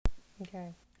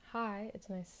Okay. Hi, it's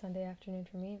a nice Sunday afternoon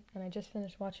for me, and I just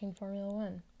finished watching Formula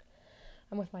One.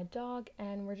 I'm with my dog,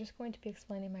 and we're just going to be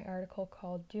explaining my article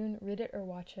called Dune, Read It or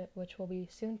Watch It, which will be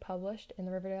soon published in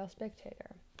the Riverdale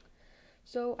Spectator.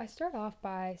 So I start off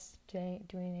by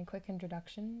doing a quick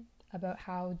introduction about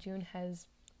how Dune has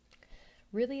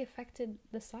really affected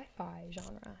the sci-fi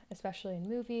genre, especially in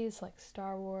movies like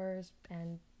Star Wars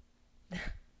and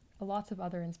lots of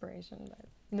other inspiration, but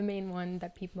the main one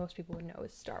that most people would know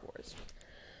is Star Wars.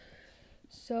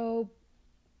 So,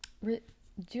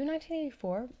 Dune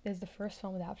 1984 is the first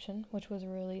film adaptation, which was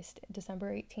released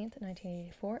December 18th,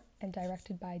 1984, and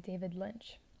directed by David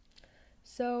Lynch.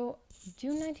 So,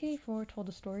 Dune 1984 told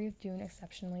the story of Dune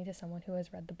exceptionally to someone who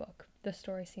has read the book. The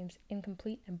story seems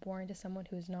incomplete and boring to someone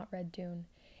who has not read Dune.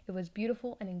 It was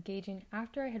beautiful and engaging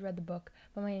after I had read the book,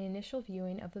 but my initial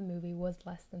viewing of the movie was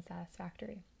less than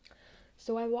satisfactory.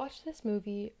 So I watched this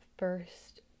movie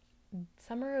first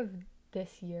summer of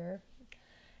this year,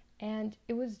 and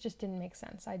it just didn't make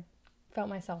sense. I felt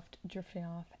myself drifting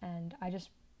off, and I just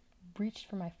reached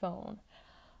for my phone.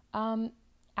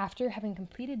 After having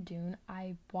completed Dune,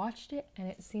 I watched it, and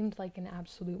it seemed like an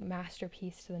absolute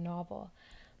masterpiece to the novel.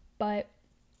 But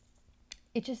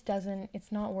it just doesn't,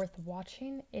 it's not worth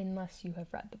watching unless you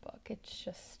have read the book. It's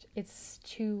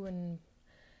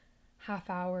 2.5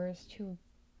 hours,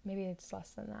 maybe it's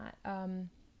less than that,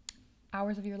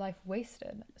 hours of your life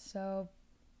wasted. So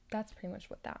that's pretty much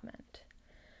what that meant.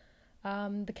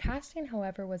 The casting,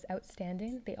 however, was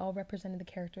outstanding. They all represented the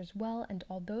characters well, and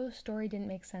although the story didn't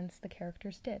make sense, the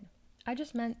characters did. I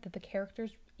just meant that the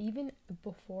characters, even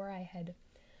before I had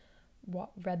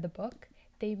read the book,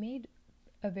 they made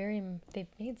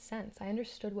sense. I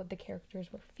understood what the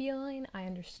characters were feeling. I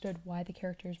understood why the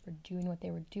characters were doing what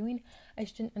they were doing. I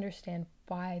just didn't understand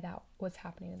why that was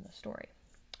happening in the story.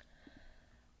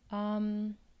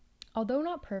 Although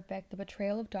not perfect, the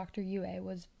portrayal of Dr. Yue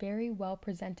was very well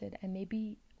presented and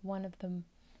maybe one of the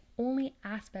only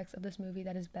aspects of this movie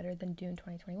that is better than Dune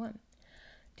 2021.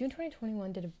 Dune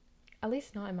 2021 did, at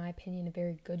least not in my opinion, a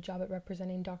very good job at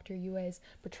representing Dr. Yue's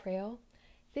portrayal.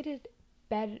 They did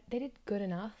good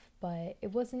enough, but they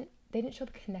didn't show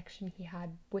the connection he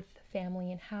had with the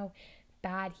family and how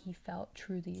bad he felt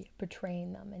truly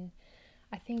betraying them. And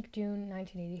I think Dune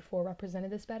 1984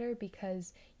 represented this better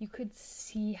because you could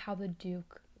see how the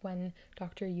Duke, when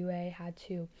Dr. Yue had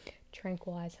to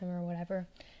tranquilize him or whatever,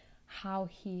 how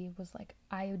he was like,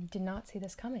 I did not see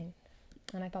this coming.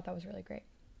 And I thought that was really great.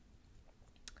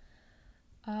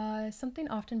 Something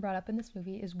often brought up in this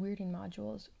movie is weirding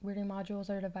modules. Weirding modules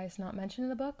are a device not mentioned in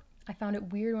the book. I found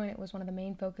it weird when it was one of the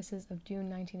main focuses of Dune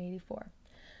 1984.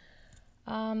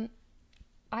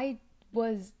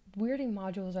 Weirding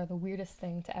modules are the weirdest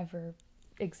thing to ever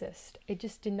exist. It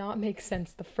just did not make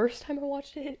sense the first time I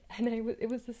watched it, and I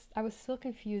was still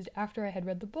confused after I had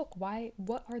read the book.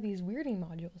 What are these weirding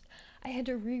modules? I had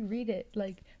to reread it,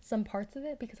 like some parts of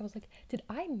it, because I was like, did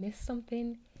I miss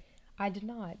something? I did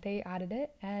not. They added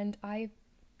it, and I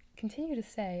continue to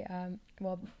say, I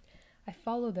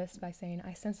follow this by saying,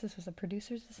 I sense this was a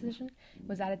producer's decision. It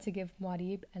was added to give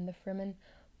Muad'Dib and the Fremen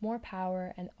more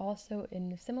power, and also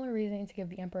in similar reasoning to give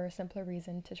the Emperor a simpler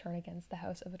reason to turn against the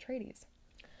House of Atreides.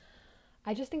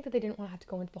 I just think that they didn't want to have to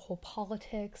go into the whole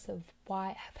politics of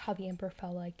how the Emperor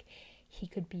felt like he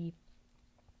could be,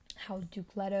 how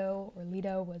Duke Leto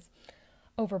was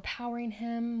overpowering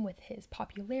him with his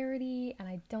popularity, and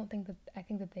I think that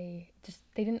they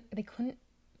couldn't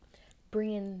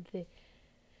bring in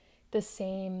the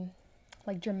same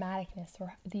like dramaticness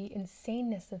or the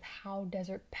insaneness of how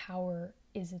desert power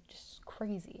is just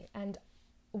crazy. And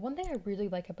one thing I really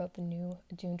like about the new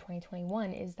Dune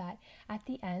 2021 is that at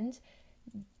the end,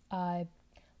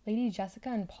 Lady Jessica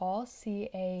and Paul see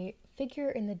a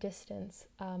figure in the distance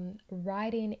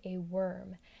riding a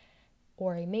worm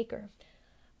or a maker.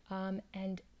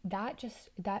 And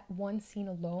that one scene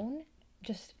alone,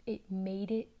 it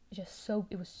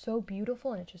was so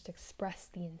beautiful, and it just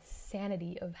expressed the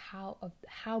insanity of how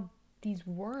these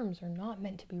worms are not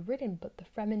meant to be ridden, but the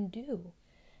Fremen do.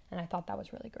 And I thought that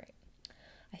was really great.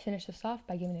 I finished this off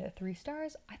by giving it 3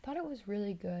 stars. I thought it was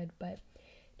really good, but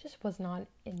just was not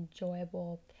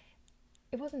enjoyable.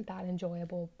 It wasn't that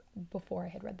enjoyable before I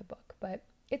had read the book, but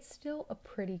it's still a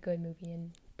pretty good movie,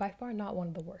 and by far not one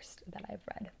of the worst that I've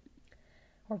read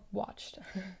or watched.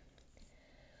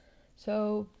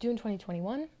 So, Dune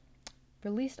 2021,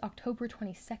 released October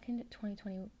 22nd,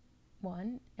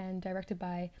 2021, and directed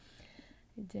by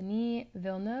Denis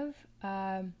Villeneuve.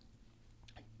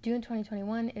 Dune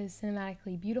 2021 is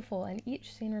cinematically beautiful, and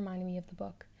each scene reminded me of the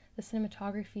book. The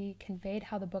cinematography conveyed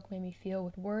how the book made me feel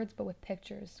with words, but with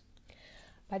pictures.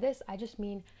 By this, I just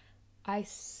mean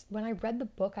when I read the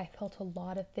book, I felt a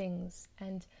lot of things,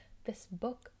 and this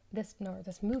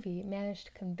movie managed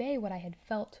to convey what I had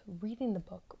felt reading the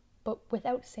book, but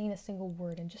without saying a single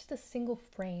word. In just a single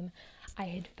frame, I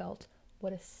had felt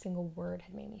what a single word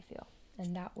had made me feel,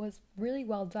 and that was really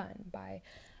well done by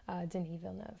Denis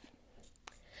Villeneuve.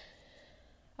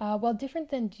 While different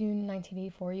than Dune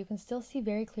 1984, you can still see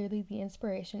very clearly the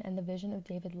inspiration and the vision of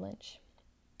David Lynch.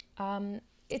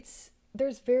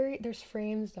 There's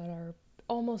frames that are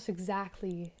almost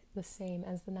exactly the same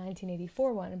as the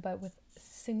 1984 one, but with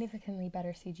significantly better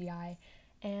CGI,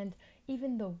 and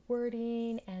even the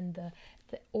wording and the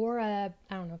aura,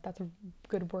 I don't know if that's a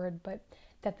good word, but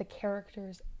that the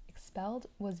characters expelled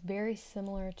was very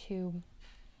similar to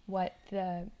what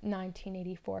the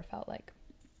 1984 felt like.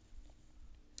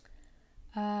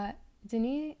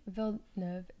 Denis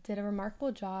Villeneuve did a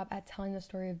remarkable job at telling the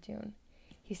story of Dune.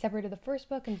 He separated the first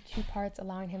book into two parts,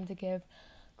 allowing him to give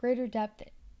greater depth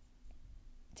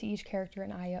to each character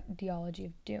and ideology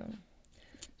of Dune.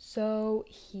 Before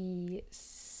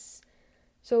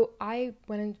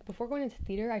going into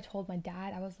theater, I told my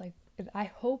dad, I was like, I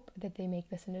hope that they make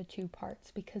this into two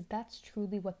parts, because that's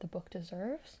truly what the book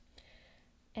deserves.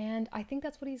 And I think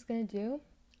that's what he's going to do.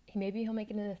 Maybe he'll make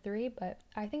it into 3, but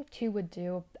I think 2 would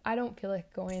do. I don't feel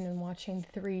like going and watching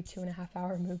 3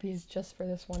 2.5-hour movies just for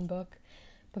this one book,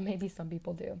 but maybe some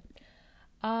people do.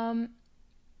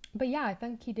 But yeah, I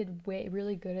think he did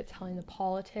really good at telling the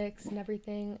politics and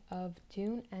everything of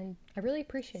Dune, and I really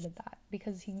appreciated that,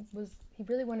 because he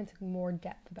really went into more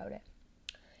depth about it.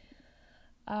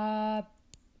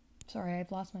 Sorry,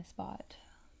 I've lost my spot.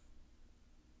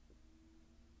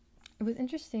 It was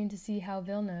interesting to see how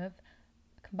Villeneuve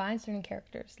combine certain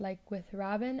characters, like with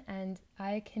Rabin and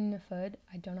Akinfud,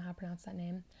 I don't know how to pronounce that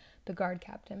name, the guard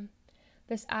captain.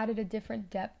 This added a different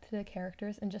depth to the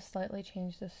characters and just slightly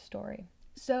changed the story.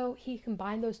 So he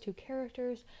combined those two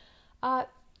characters. To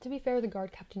be fair, the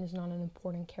guard captain is not an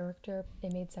important character.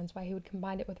 It made sense why he would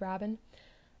combine it with Rabin.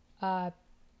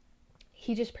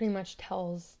 He just pretty much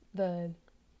tells the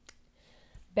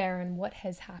Baron what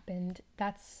has happened.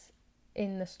 That's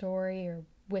in the story, or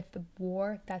with the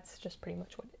war, that's just pretty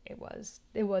much what it was.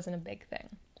 It wasn't a big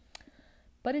thing.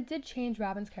 But it did change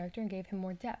Rabin's character and gave him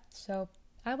more depth, so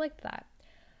I liked that.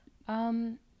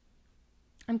 I'm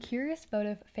curious about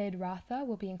if Feyd-Rautha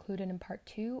will be included in part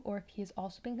 2, or if he has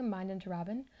also been combined into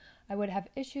Rabin. I would have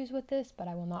issues with this, but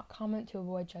I will not comment to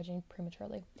avoid judging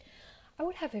prematurely. I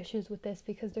would have issues with this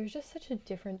because there's just such a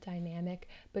different dynamic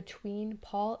between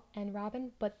Paul and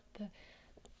Rabin, but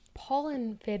Paul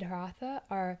and Feyd-Rautha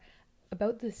are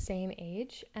about the same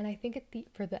age, and I think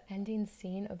for the ending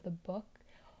scene of the book,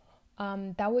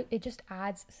 it just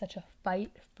adds such a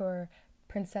fight for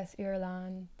Princess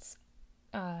Irulan's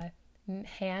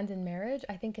hand in marriage.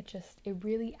 I think it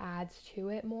really adds to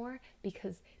it more,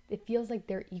 because it feels like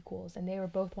they're equals, and they were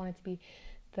both wanted to be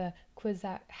the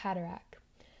Kwisatz Haderach.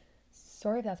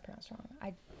 Sorry if that's pronounced wrong.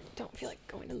 I don't feel like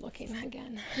going and looking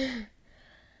again.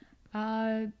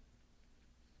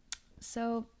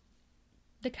 So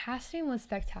the casting was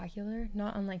spectacular,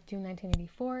 not unlike Dune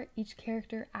 1984. Each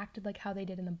character acted like how they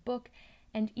did in the book,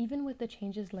 and even with the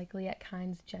changes like Liet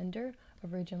Kynes' gender,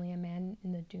 originally a man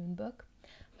in the Dune book,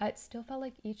 it still felt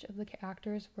like each of the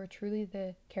actors were truly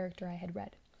the character I had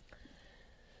read.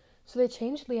 So they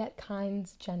changed Liet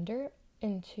Kynes' gender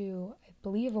into, I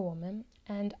believe, a woman,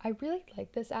 and I really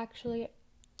like this actually.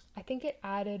 I think it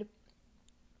added,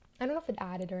 I don't know if it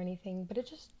added or anything, but it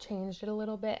just changed it a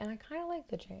little bit, and I kind of like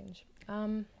the change.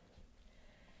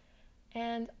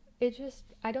 And it just,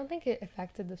 I don't think it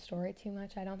affected the story too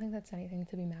much. I don't think that's anything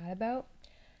to be mad about.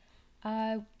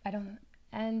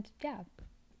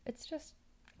 It's just,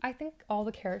 I think all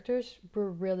the characters were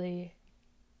really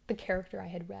the character I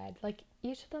had read. Like,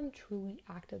 each of them truly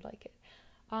acted like it.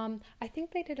 I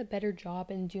think they did a better job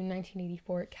in Dune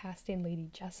 1984 at casting Lady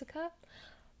Jessica,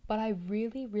 but I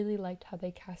really, really liked how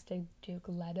they casted Duke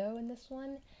Leto in this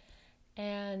one,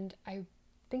 and I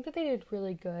think that they did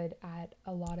really good at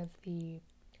a lot of the,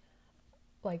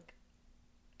 like,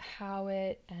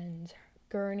 Howitt and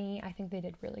Gurney. I think they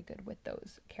did really good with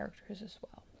those characters as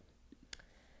well.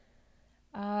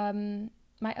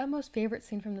 My utmost favorite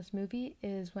scene from this movie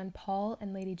is when Paul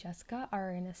and Lady Jessica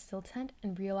are in a still tent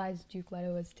and realize Duke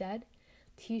Leto is dead.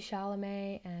 T.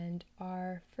 Chalamet and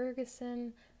R.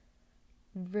 Ferguson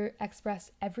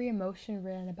express every emotion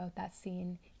written about that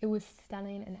scene. It was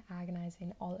stunning and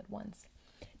agonizing all at once.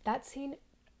 That scene,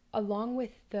 along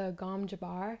with the Gom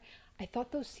Jabbar, I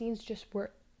thought those scenes just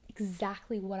were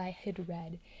exactly what I had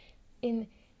read,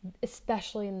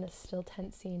 especially in the still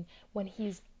tent scene when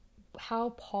he's how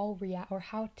Paul react, or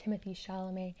how Timothy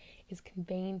Chalamet is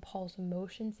conveying Paul's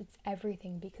emotions. It's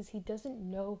everything, because he doesn't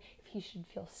know if he should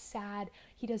feel sad.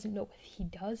 He doesn't know if he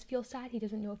does feel sad. He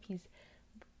doesn't know if he's,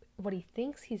 what he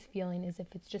thinks he's feeling is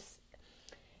if it's just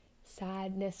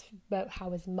sadness about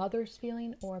how his mother's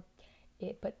feeling, or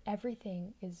it, but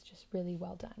everything is just really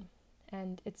well done,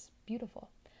 and it's beautiful.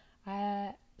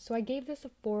 So I gave this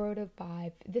a 4 out of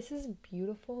 5. This is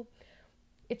beautiful.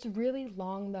 It's really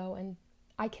long though, and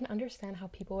I can understand how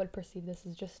people would perceive this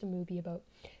as just a movie about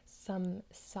some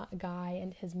guy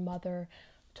and his mother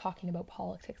talking about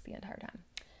politics the entire time.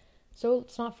 So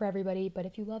it's not for everybody, but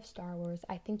if you love Star Wars,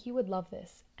 I think you would love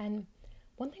this. And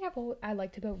one thing I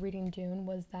liked about reading Dune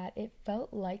was that it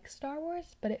felt like Star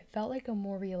Wars, but it felt like a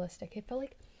more realistic. It felt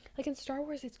like in Star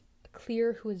Wars, it's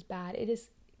clear who is bad. It is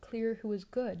clear who is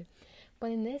good. But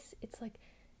in this, it's like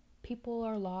people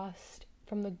are lost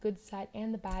from the good side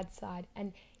and the bad side,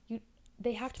 and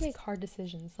they have to make hard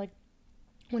decisions. Like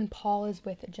when Paul is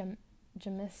with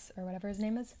Jamis, or whatever his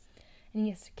name is, and he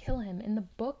has to kill him. In the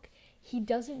book, he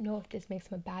doesn't know if this makes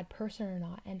him a bad person or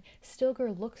not, and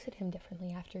Stilgar looks at him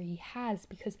differently after he has,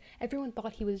 because everyone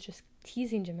thought he was just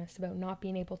teasing Jamis about not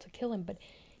being able to kill him, but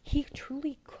he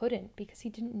truly couldn't, because he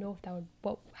didn't know if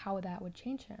how that would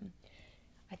change him.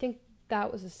 I think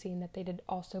that was a scene that they did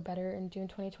also better in Dune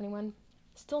 2021.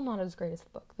 Still not as great as the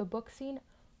book. The book scene,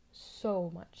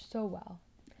 so well.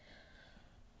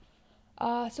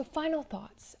 So final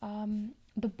thoughts.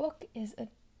 The book is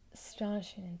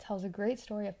astonishing and tells a great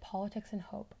story of politics and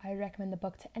hope. I recommend the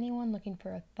book to anyone looking for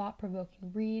a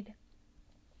thought-provoking read.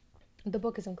 The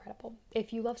book is incredible.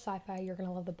 If you love sci-fi, you're going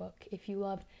to love the book. If you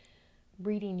love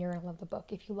reading, you're going to love the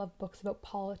book. If you love books about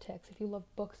politics, if you love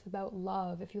books about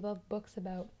love, if you love books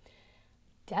about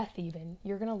death even,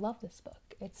 you're going to love this book.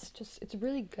 It's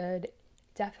really good.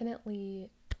 Definitely,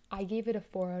 I gave it a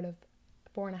 4.5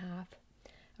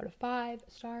 out of 5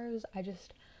 stars.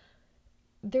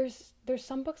 There's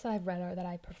some books that I've read that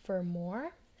I prefer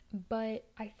more, but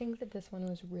I think that this one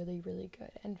was really, really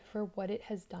good. And for what it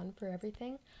has done for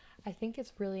everything, I think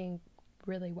it's really,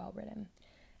 really well written.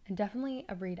 And definitely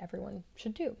a read everyone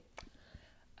should do.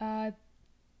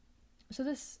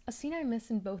 So a scene I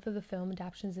miss in both of the film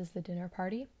adaptations is the dinner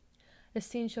party. This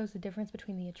scene shows the difference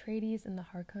between the Atreides and the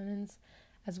Harkonnens,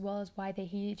 as well as why they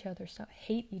hate each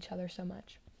other so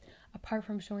much. Apart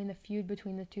from showing the feud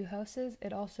between the two houses,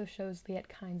 it also shows Liet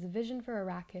Kynes' vision for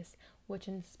Arrakis, which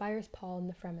inspires Paul and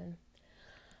the Fremen.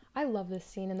 I love this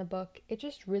scene in the book. It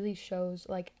just really shows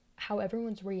like how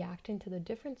everyone's reacting to the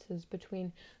differences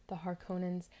between the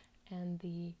Harkonnens and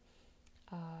the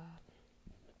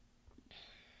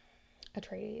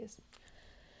Atreides.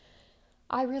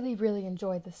 I really, really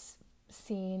enjoyed this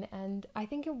scene, and I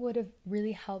think it would have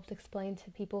really helped explain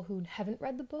to people who haven't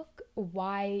read the book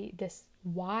why the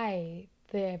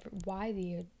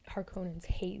Harkonnens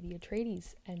hate the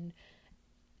Atreides, and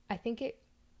I think it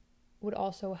would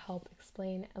also help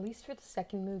explain, at least for the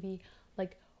second movie,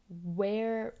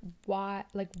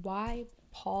 why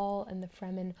Paul and the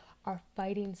Fremen are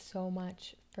fighting so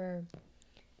much for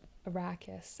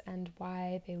Arrakis and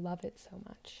why they love it so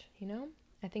much,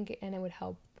 I think it would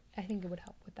help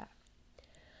with that.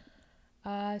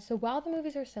 So while the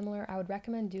movies are similar, I would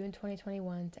recommend Dune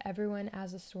 2021 to everyone,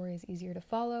 as the story is easier to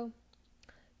follow.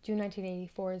 Dune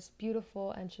 1984 is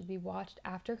beautiful and should be watched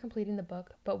after completing the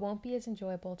book, but won't be as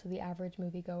enjoyable to the average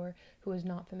moviegoer who is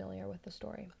not familiar with the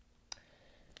story.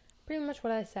 Pretty much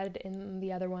what I said in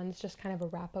the other ones, just kind of a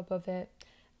wrap-up of it.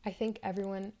 I think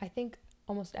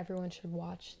almost everyone should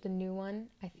watch the new one.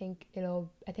 I think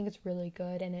it's really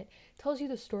good, and it tells you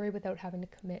the story without having to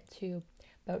commit to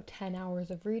about 10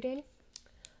 hours of reading.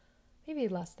 Maybe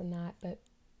less than that, but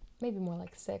maybe more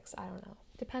like 6, I don't know.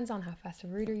 Depends on how fast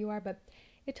of a reader you are, but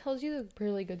it tells you a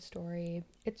really good story.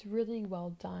 It's really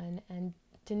well done, and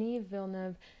Denis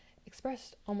Villeneuve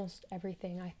expressed almost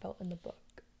everything I felt in the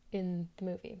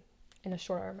movie, in a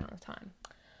shorter amount of time.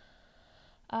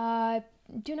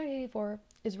 Dune 1984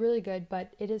 is really good,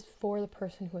 but it is for the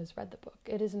person who has read the book.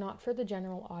 It is not for the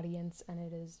general audience, and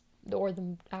or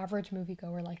the average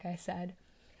moviegoer, like I said.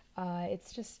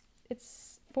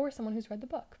 It's for someone who's read the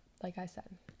book, like I said.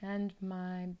 And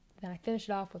then I finished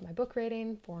it off with my book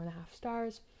rating, 4.5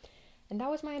 stars. And that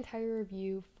was my entire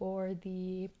review for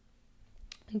the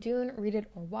Dune, Read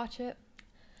It or Watch It.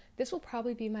 This will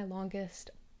probably be my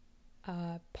longest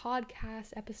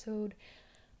podcast episode.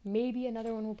 Maybe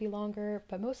another one will be longer,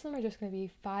 but most of them are just going to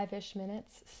be 5-ish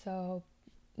minutes, so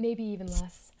maybe even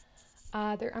less.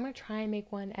 I'm going to try and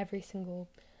make one every single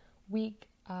week,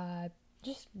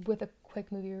 just with a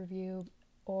quick movie review,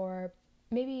 or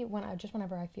maybe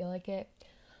whenever I feel like it.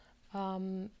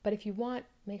 But if you want,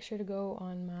 make sure to go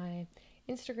on my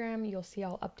Instagram. You'll see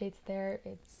all updates there.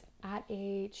 It's at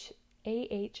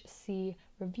AHC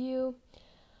Review.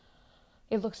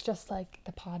 It looks just like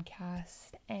the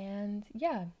podcast. And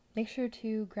yeah, make sure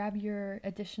to grab your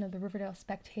edition of the Riverdale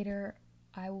Spectator.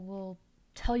 I will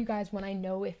tell you guys when I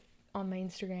know if on my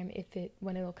Instagram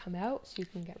when it'll come out, so you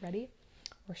can get ready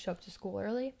or show up to school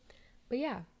early. But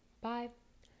yeah, bye. I'm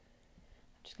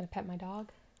just gonna pet my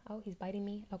dog. Oh, he's biting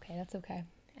me. Okay, that's okay.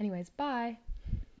 Anyways, bye.